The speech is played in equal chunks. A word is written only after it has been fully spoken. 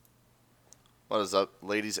What is up,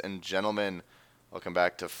 ladies and gentlemen? Welcome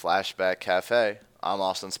back to Flashback Cafe. I'm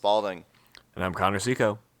Austin Spaulding, And I'm Connor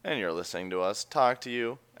Seco. and you're listening to us talk to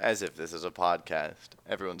you as if this is a podcast,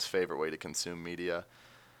 everyone's favorite way to consume media.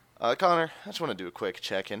 Connor, I just want to do a quick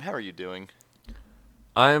check-in. How are you doing?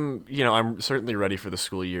 I'm certainly ready for the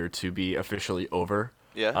school year to be officially over.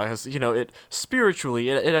 Yeah? It spiritually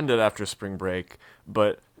it ended after spring break,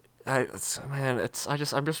 but I'm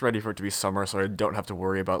just ready for it to be summer, so I don't have to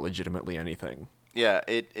worry about legitimately anything. Yeah,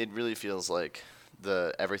 it really feels like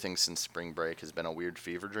everything since spring break has been a weird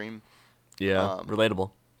fever dream. Yeah, Um,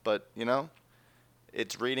 relatable. But,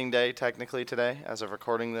 it's reading day technically today as of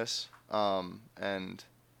recording this. And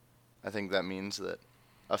I think that means that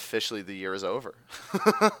officially the year is over.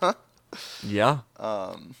 Yeah,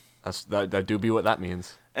 Um, that do be what that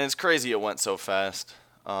means. and it's crazy it went so fast.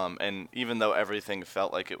 And even though everything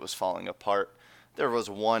felt like it was falling apart, there was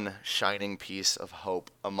one shining piece of hope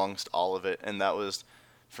amongst all of it. And that was,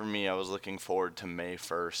 for me, I was looking forward to May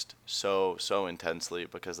 1st so intensely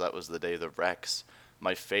because that was the day the Rex,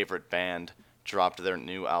 my favorite band, dropped their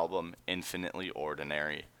new album, Infinitely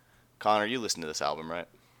Ordinary. Connor, you listened to this album, right?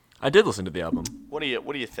 I did listen to the album. What do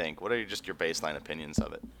you think? What are just your baseline opinions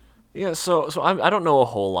of it? Yeah, so I don't know a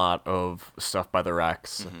whole lot of stuff by the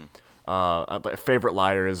Rex. But Favorite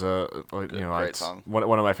Liar is Great it's song.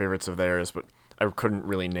 one of my favorites of theirs, but I couldn't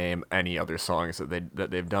really name any other songs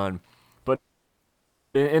that they've done. But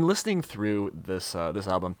in listening through this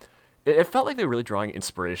album, it felt like they were really drawing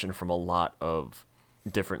inspiration from a lot of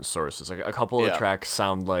different sources. Like a couple of Yeah. tracks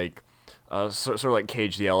sound like sort of like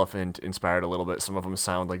Cage the Elephant inspired a little bit. Some of them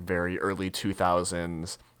sound like very early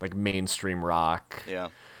 2000s, like mainstream rock. Yeah.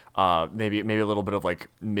 Maybe a little bit of like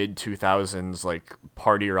mid 2000s like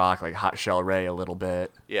party rock, like Hot Shell Ray a little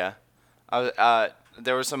bit. Yeah.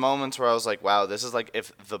 There were some moments where I was like, wow, this is like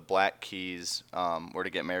if the Black Keys were to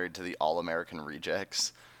get married to the All American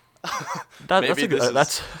Rejects. That's a good,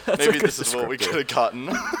 that's a maybe good this is what we descriptor. could have gotten.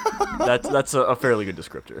 That's a fairly good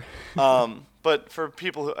descriptor. But for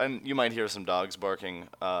people who, and you might hear some dogs barking.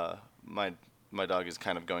 My dog is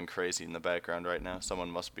kind of going crazy in the background right now.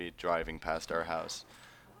 Someone must be driving past our house.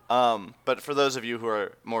 But for those of you who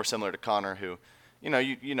are more similar to Connor, who,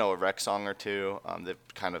 you know a Rex song or two,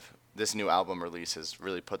 this new album release has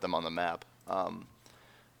really put them on the map.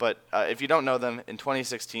 But if you don't know them, in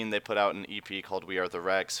 2016 they put out an EP called "We Are the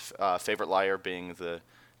Rex." "Favorite Liar" being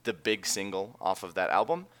the big single off of that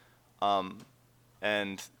album.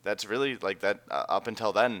 And that's really like that. Up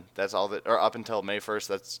until then, that's all that, or up until May 1st,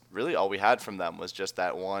 that's really all we had from them was just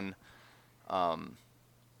that one.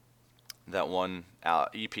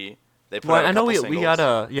 EP. They put out a I know couple we singles. got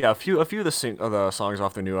a few of the songs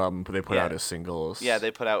off their new album, but they put Yeah. out as singles. Yeah,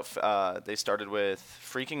 they put out. They started with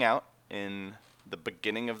 "Freaking Out" in the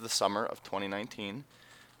beginning of the summer of 2019,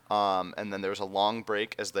 and then there was a long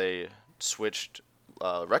break as they switched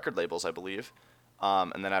record labels, I believe.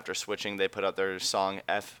 And then after switching, they put out their song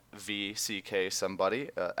 "FVCK Somebody,"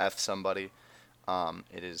 F Somebody.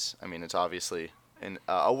 It's obviously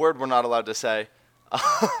a word we're not allowed to say.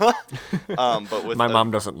 But with My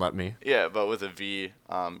mom doesn't let me. Yeah, but with a V,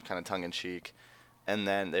 kind of tongue in cheek. And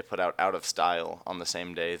then they put out "Out of Style" on the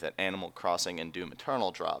same day that "Animal Crossing" and "Doom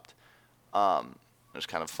Eternal" dropped. It was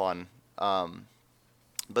kind of fun.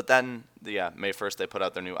 But then, May 1st they put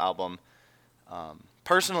out their new album.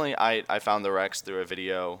 Personally, I found the Rex through a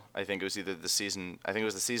video. I think it was the season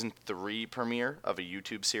 3 premiere of a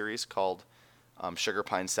YouTube series called Sugar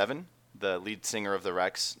Pine 7. The lead singer of the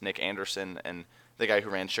Rex, Nick Anderson, and the guy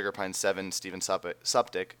who ran Sugar Pine 7, Steven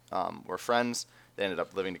Suptic, were friends. They ended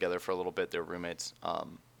up living together for a little bit. They were roommates.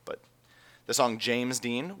 But the song "James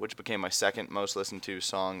Dean," which became my second most listened to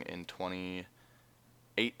song in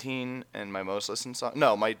 2018, and my most listened song.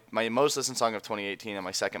 No, my most listened song of 2018 and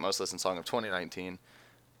my second most listened song of 2019.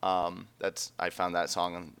 I found that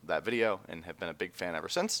song on that video and have been a big fan ever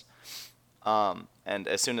since. And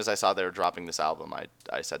as soon as I saw they were dropping this album,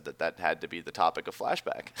 I said that had to be the topic of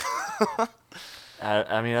Flashback.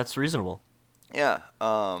 I mean, that's reasonable. Yeah.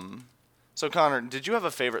 So Connor, did you have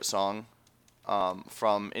a favorite song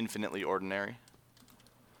from Infinitely Ordinary?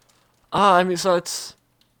 I mean, so it's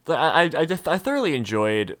I thoroughly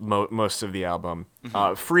enjoyed most of the album.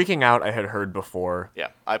 Freaking Out I had heard before. Yeah,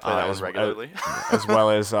 I play that one regularly. As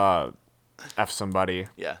well as F Somebody.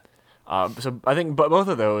 Yeah. So I think both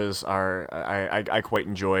of those are I quite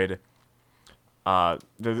enjoyed.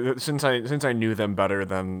 Since I knew them better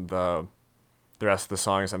than the rest of the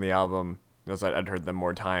songs on the album, because I'd heard them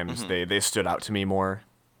more times, they stood out to me more.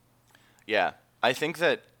 Yeah. I think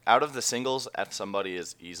that out of the singles, F Somebody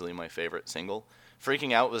is easily my favorite single.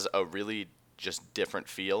 Freaking Out was a really just different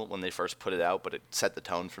feel when they first put it out, but it set the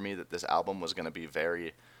tone for me that this album was going to be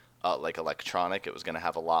very like electronic. It was going to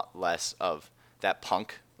have a lot less of that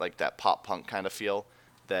punk, like that pop punk kind of feel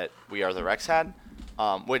that We Are the Rex had.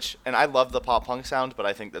 And I love the pop punk sound, but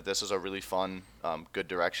I think that this is a really fun, good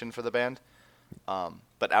direction for the band.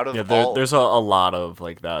 But out of there's a lot of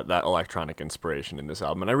like that electronic inspiration in this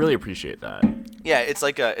album, and I really appreciate that. Yeah, it's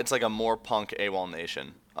like a more punk AWOL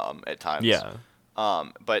Nation at times. Yeah.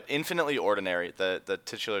 But Infinitely Ordinary, the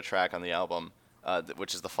titular track on the album,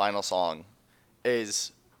 which is the final song,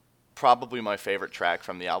 is probably my favorite track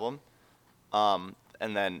from the album.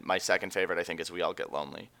 And then my second favorite, I think, is We All Get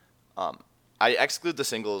Lonely. I exclude the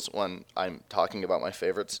singles when I'm talking about my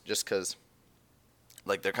favorites, just because,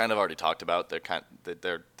 like, they're kind of already talked about.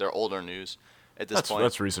 They're older news at this point.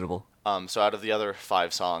 That's reasonable. So out of the other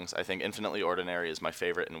 5 songs, I think Infinitely Ordinary is my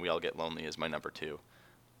favorite, and We All Get Lonely is my number 2.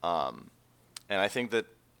 And I think that,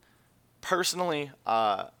 personally,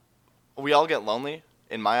 We All Get Lonely,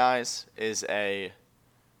 in my eyes, is a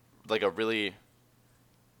really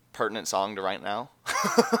pertinent song to right now.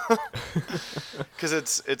 Because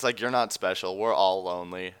it's like, you're not special, we're all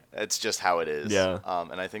lonely. It's just how it is. Yeah.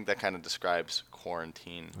 And I think that kind of describes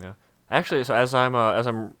quarantine. Yeah. Actually, so as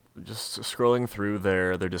I'm just scrolling through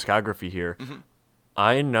their discography here,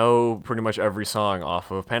 I know pretty much every song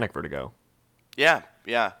off of Panic Vertigo. Yeah.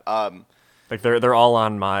 Like they're all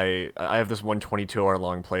on my. I have this 122-hour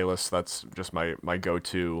long playlist that's just my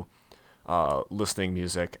go-to listening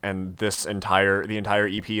music, and the entire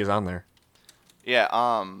EP is on there.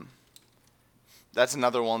 Yeah. That's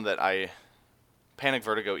another one that Panic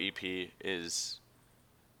Vertigo EP was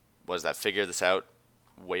that Figure This Out,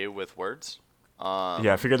 Way with Words.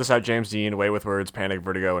 Yeah, Figure This Out, James Dean, Way with Words, Panic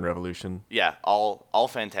Vertigo, and Revolution. Yeah, all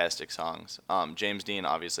fantastic songs. James Dean,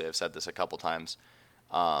 obviously, I've said this a couple times,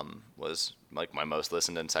 was like my most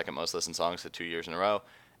listened and second most listened songs for 2 years in a row.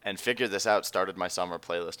 And Figure This Out started my summer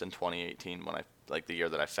playlist in 2018 when the year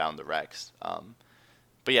that I found the Rex.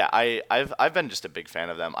 But yeah, I've been just a big fan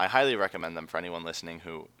of them. I highly recommend them for anyone listening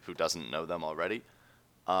who doesn't know them already.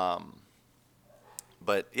 But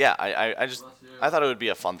yeah, I thought it would be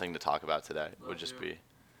a fun thing to talk about today. It would just be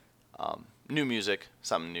new music,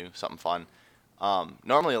 something new, something fun.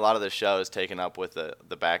 Normally, a lot of this show is taken up with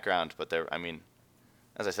the background, but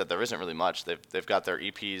as I said, there isn't really much. They've got their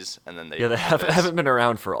EPs, and then they haven't been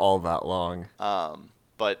around for all that long.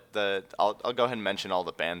 But I'll go ahead and mention all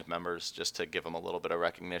the band members just to give them a little bit of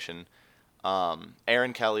recognition.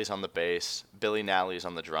 Aaron Kelly's on the bass, Billy Nally's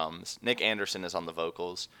on the drums, Nick Anderson is on the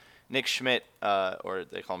vocals, Nick Schmidt, or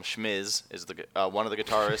they call him Schmiz, is one of the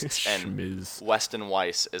guitarists, and Weston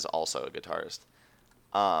Weiss is also a guitarist.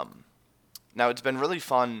 Now, it's been really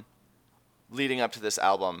fun leading up to this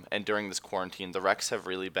album and during this quarantine. The Rex have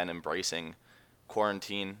really been embracing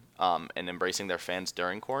quarantine and embracing their fans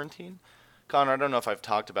during quarantine. Connor, I don't know if I've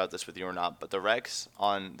talked about this with you or not, but the Rex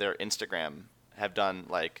on their Instagram have done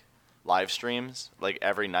like live streams. Like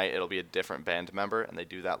every night it'll be a different band member, and they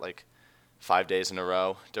do that like 5 days in a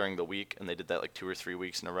row during the week, and they did that like 2 or 3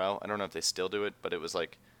 weeks in a row. I don't know if they still do it, but it was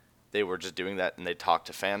like they were just doing that, and they'd talk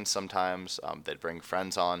to fans sometimes. They'd bring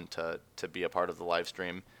friends on to be a part of the live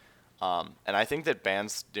stream. And I think that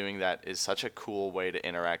bands doing that is such a cool way to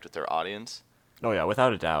interact with their audience. Oh yeah,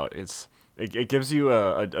 without a doubt. It gives you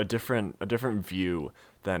a different view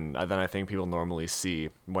than I think people normally see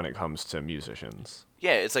when it comes to musicians.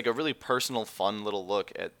 Yeah, it's like a really personal, fun little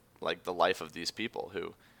look at like the life of these people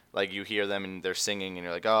who, like, you hear them and they're singing and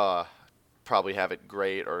you're like, oh, probably have it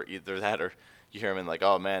great, or either that, or you hear them and like,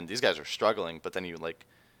 oh man, these guys are struggling. But then you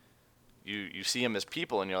see them as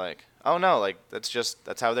people and you're like, oh no, like that's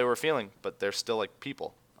how they were feeling, but they're still like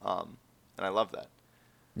people, and I love that.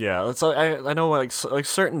 Yeah, it's I know like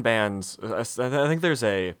certain bands. I think there's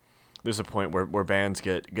a point where bands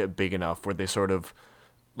get big enough where they sort of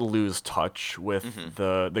lose touch with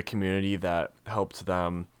the community that helped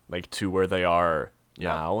them like to where they are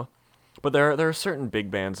now. But there are certain big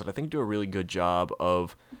bands that I think do a really good job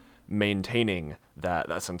of maintaining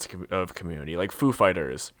that sense of community, like Foo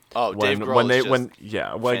Fighters. Oh, Dave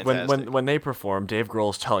Grohl when they perform, Dave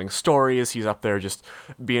Grohl's telling stories. He's up there just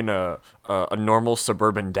being a normal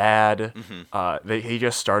suburban dad. He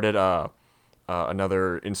just started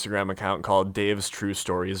another Instagram account called Dave's True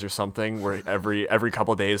Stories or something, where every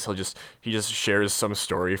couple days he just shares some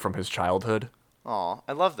story from his childhood. Aw,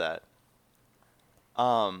 I love that.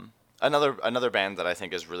 Another band that I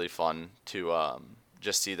think is really fun to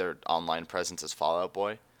just see their online presence is Fall Out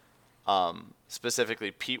Boy.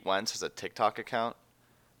 Specifically, Pete Wentz has a TikTok account.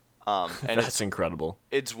 And That's incredible.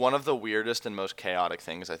 It's one of the weirdest and most chaotic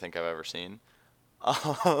things I think I've ever seen.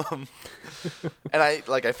 Um, and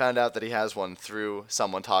I found out that he has one through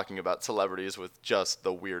someone talking about celebrities with just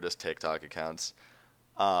the weirdest TikTok accounts.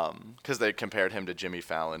 Because they compared him to Jimmy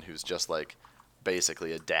Fallon, who's just like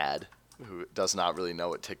basically a dad who does not really know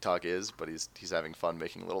what TikTok is, but he's having fun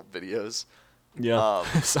making little videos. Yeah,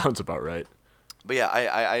 sounds about right. But yeah,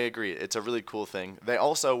 I agree. It's a really cool thing. They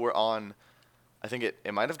also were on, I think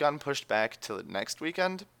it might have gotten pushed back to the next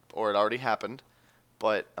weekend, or it already happened,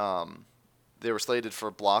 but they were slated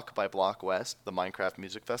for Block by Block West, the Minecraft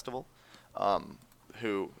Music Festival,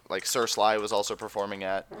 who, like, Sir Sly was also performing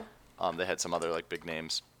at. They had some other, like, big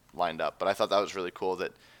names lined up. But I thought that was really cool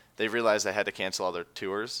that they realized they had to cancel all their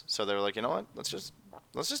tours, so they were like, you know what, let's just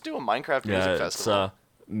do a Minecraft Yeah, Music it's Festival.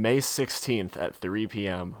 May 16th at 3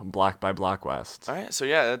 p.m. Block by Block West. All right, so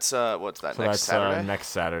yeah, it's what's that, So next that's Saturday? next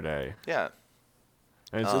Saturday. Yeah.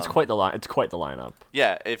 And it's quite the line. It's quite the lineup.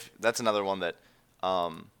 Yeah, if that's another one that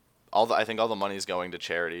I think all the money is going to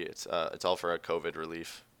charity. It's all for a COVID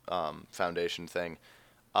relief foundation thing.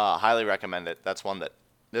 Highly recommend it. That's one that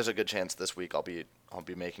there's a good chance this week I'll be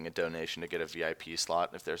making a donation to get a VIP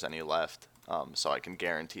slot if there's any left. So I can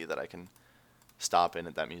guarantee that I can stop in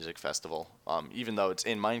at that music festival. Even though it's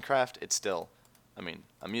in Minecraft, it's still, I mean,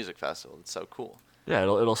 a music festival. It's so cool. Yeah,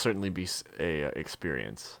 it'll certainly be a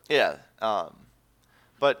experience. Yeah. Yeah,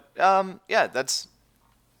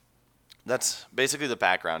 that's basically the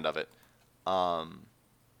background of it.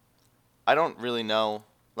 I don't really know,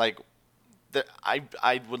 like,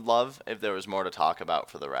 I would love if there was more to talk about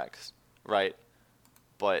for the Rex, right?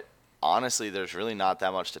 But honestly, there's really not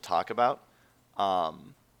that much to talk about.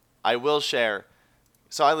 I will share.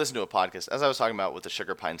 So I listened to a podcast, as I was talking about with the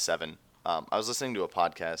Sugar Pine 7. I was listening to a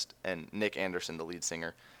podcast, and Nick Anderson, the lead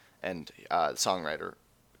singer and songwriter,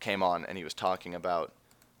 came on, and he was talking about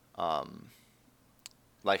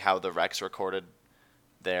like how the Rex recorded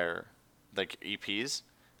their like EPs,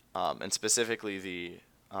 and specifically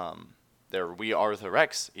their We Are the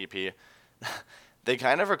Rex EP. They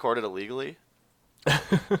kind of recorded illegally.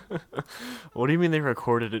 What do you mean they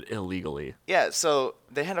recorded it illegally? Yeah, so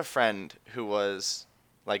they had a friend who was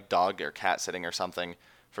like dog or cat sitting or something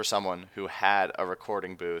for someone who had a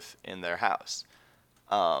recording booth in their house.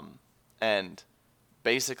 And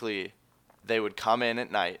basically they would come in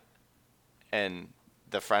at night, and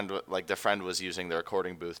the friend was using the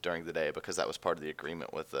recording booth during the day because that was part of the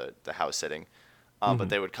agreement with the house sitting. But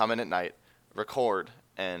they would come in at night, record,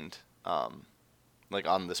 and like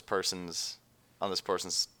on this person's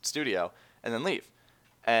studio, and then leave.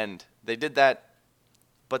 And they did that,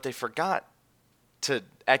 but they forgot to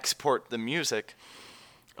export the music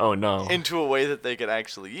Oh no. into a way that they could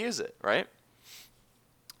actually use it, right?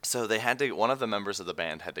 So they had to, one of the members of the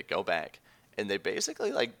band had to go back, and they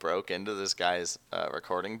basically like broke into this guy's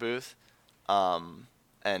recording booth,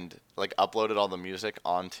 and like uploaded all the music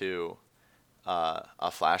onto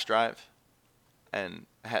a flash drive, and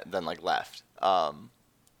then like left.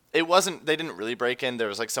 It wasn't, they didn't really break in. There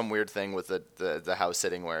was like some weird thing with the house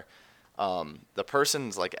sitting where the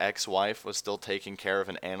person's like ex-wife was still taking care of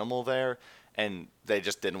an animal there, and they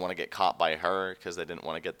just didn't want to get caught by her because they didn't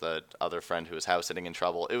want to get the other friend who was house sitting in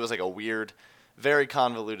trouble. It was like a weird, very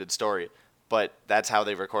convoluted story, but that's how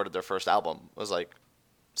they recorded their first album, was like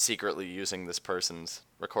secretly using this person's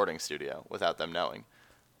recording studio without them knowing.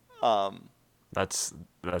 That's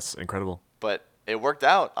incredible. But it worked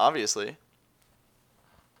out, obviously.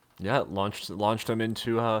 Yeah, it launched them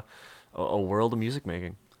into a world of music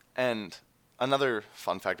making. And another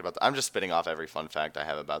fun fact about I'm just spitting off every fun fact I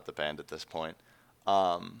have about the band at this point.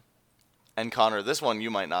 And Connor, this one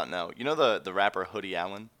you might not know. You know the rapper Hoodie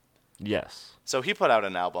Allen? Yes. So he put out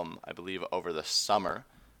an album, I believe, over the summer.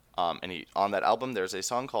 And on that album, there's a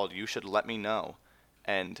song called You Should Let Me Know.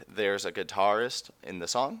 And there's a guitarist in the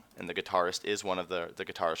song, and the guitarist is one of the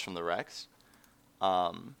guitarists from the Rex,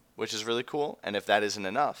 which is really cool. And if that isn't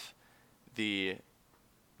enough, the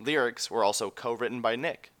lyrics were also co-written by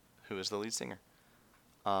Nick, who is the lead singer.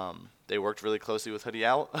 They worked really closely with Hoodie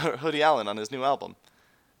Allen on his new album.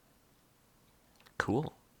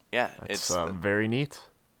 Cool. Yeah, It's it's very neat.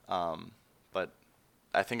 but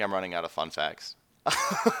I think I'm running out of fun facts.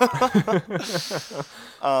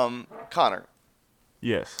 Connor,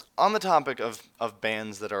 Yes. on the topic of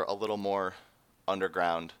bands that are a little more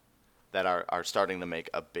underground, that are starting to make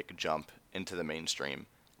a big jump into the mainstream,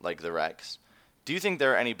 like the Rex, do you think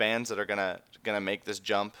there are any bands that are gonna make this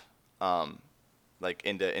jump, like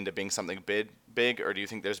into being something big, or do you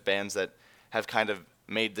think there's bands that have kind of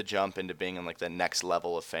made the jump into being in like the next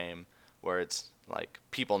level of fame, where it's like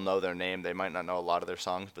people know their name, they might not know a lot of their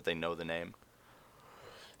songs, but they know the name?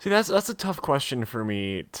 See, that's a tough question for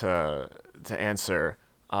me to answer.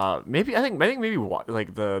 I think maybe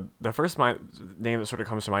like the first name that sort of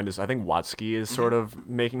comes to mind is I think Watsky is sort of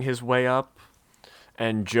making his way up,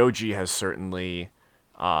 and Joji has certainly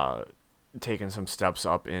uh, taken some steps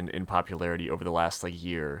up in popularity over the last like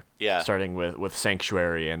year, Yeah. starting with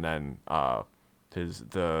Sanctuary and then his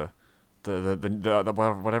the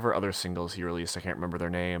whatever other singles he released. I can't remember their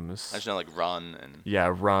I names. just know like Run and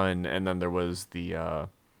Yeah, Run, and then there was the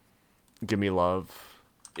Give Me Love.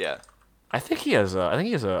 yeah. I think he has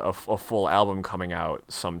a full album coming out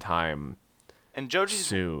sometime And Joji's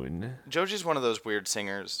soon. Joji's one of those weird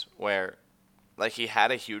singers where like he had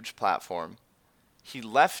a huge platform, he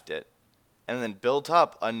left it, and then built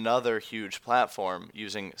up another huge platform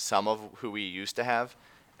using some of who he used to have,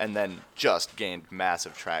 and then just gained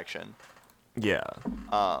massive traction. Yeah.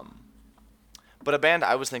 But a band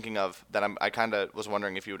I was thinking of that I kind of was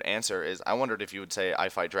wondering if you would answer is I wondered if you would say I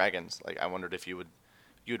Fight Dragons. Like I wondered if you would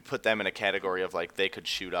put them in a category of like they could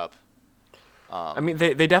shoot up. I mean,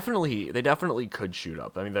 they definitely could shoot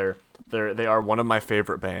up. I mean, they are one of my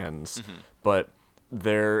favorite bands, but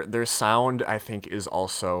their sound I think is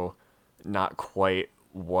also not quite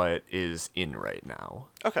what is in right now.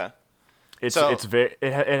 Okay. It's So it's very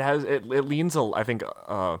it leans I think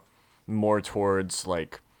more towards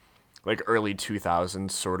like early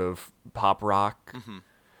 2000s sort of pop rock,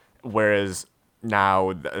 whereas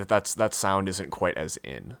now that sound isn't quite as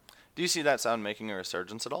in. do you see that sound making a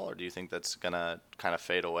resurgence at all, or do you think that's gonna kind of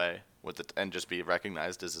fade away with it and just be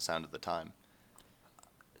recognized as the sound of the time?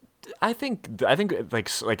 I think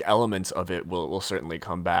like elements of it will certainly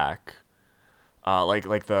come back.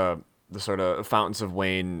 Like the sort of Fountains of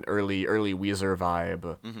Wayne early Weezer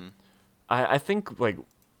vibe. I think like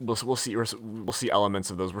we'll see elements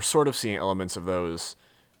of those. We're sort of seeing elements of those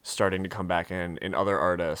starting to come back in other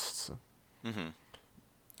artists.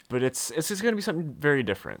 But it's just gonna be something very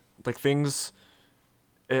different. Like things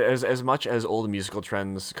as much as old musical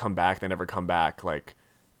trends come back, they never come back like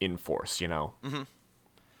in force, you know.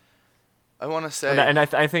 I want to And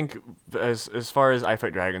say I think as far as I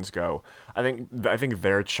Fight Dragons go, I think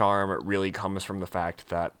their charm really comes from the fact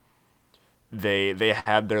that they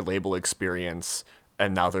had their label experience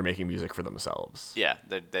and now they're making music for themselves. yeah,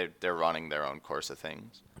 they're running their own course of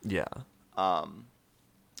things. Yeah. I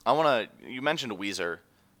want to. You mentioned Weezer,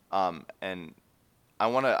 and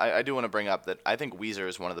I do want to bring up that I think Weezer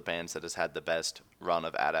is one of the bands that has had the best run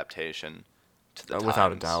of adaptation to the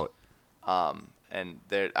Without a times. doubt. And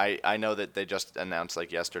I know that they just announced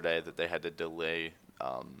like yesterday that they had to delay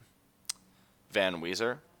Van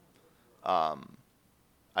Weezer.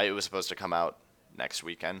 It was supposed to come out next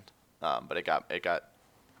weekend, but it got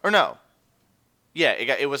or no, yeah,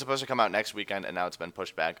 it was supposed to come out next weekend, and now it's been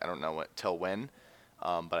pushed back. I don't know till when,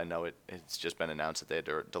 but I know it's just been announced that they had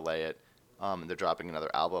to delay it. And they're dropping another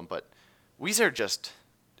album, but Weezer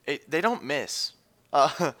they don't miss.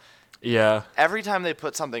 Yeah. Every time they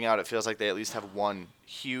put something out, it feels like they at least have one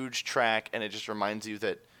huge track, and it just reminds you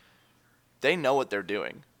that they know what they're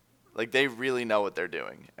doing. Like, they really know what they're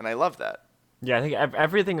doing, and I love that. Yeah, I think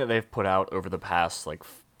everything that they've put out over the past like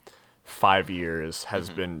 5 years has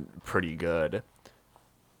been pretty good.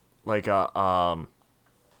 Like I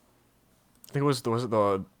think was it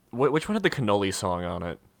the which one had the cannoli song on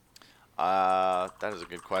it? That is a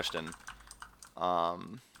good question.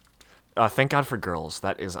 Thank God for Girls.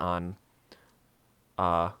 That is on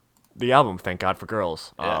the album Thank God for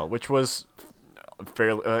Girls, Yeah. which was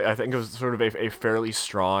fairly. I think it was sort of a fairly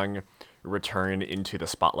strong return into the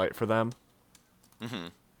spotlight for them.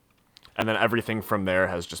 And then everything from there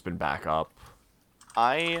has just been back up.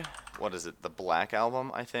 What is it? The Black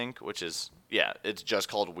Album, I think, which is, yeah, it's just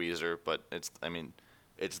called Weezer, but it's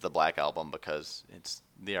the Black Album because it's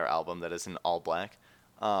their album that is in all black.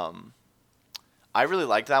 I really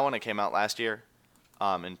liked that one. It came out last year,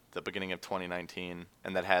 in the beginning of 2019,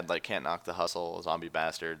 and that had like Can't Knock the Hustle, Zombie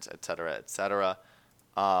Bastards, etc., etc.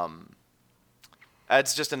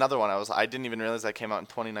 It's just another one. I didn't even realize that came out in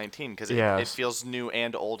 2019 because Yeah. it feels new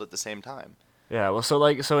and old at the same time. Yeah, well,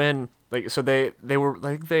 they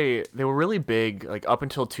were really big like up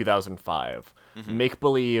until 2005. Make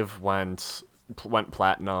Believe went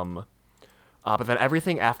platinum, but then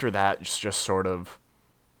everything after that just sort of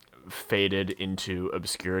faded into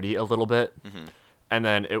obscurity a little bit. And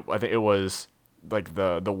then I think it was like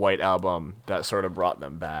the White Album that sort of brought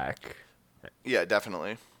them back. Yeah,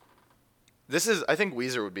 definitely. I think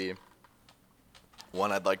Weezer would be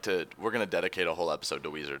one we're going to dedicate a whole episode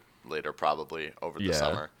to Weezer later, probably over the Yeah.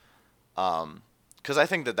 summer. Because I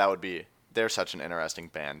think that they're such an interesting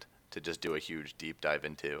band to just do a huge deep dive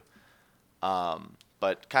into.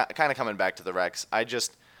 But kind of coming back to the Rex, I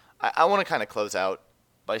want to kind of close out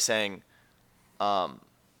by saying,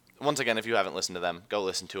 once again, if you haven't listened to them, go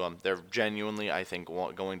listen to them. They're genuinely, I think,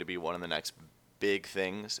 going to be one of the next big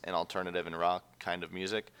things in alternative and rock kind of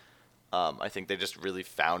music. I think they just really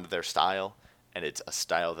found their style, and it's a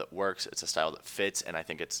style that works. It's a style that fits, and I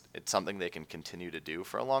think it's something they can continue to do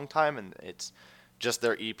for a long time. And it's just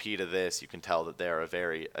their EP to this. You can tell that they're a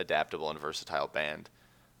very adaptable and versatile band,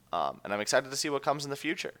 and I'm excited to see what comes in the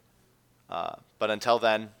future. But until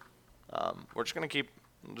then, we're just gonna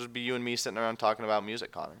just be you and me sitting around talking about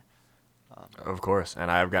music, Connor. Of course, and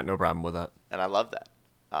I've got no problem with that. And I love that.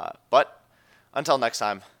 But until next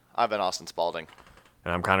time, I've been Austin Spalding.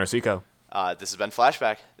 And I'm Connor Seco. This has been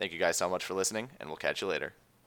Flashback. Thank you guys so much for listening, and we'll catch you later.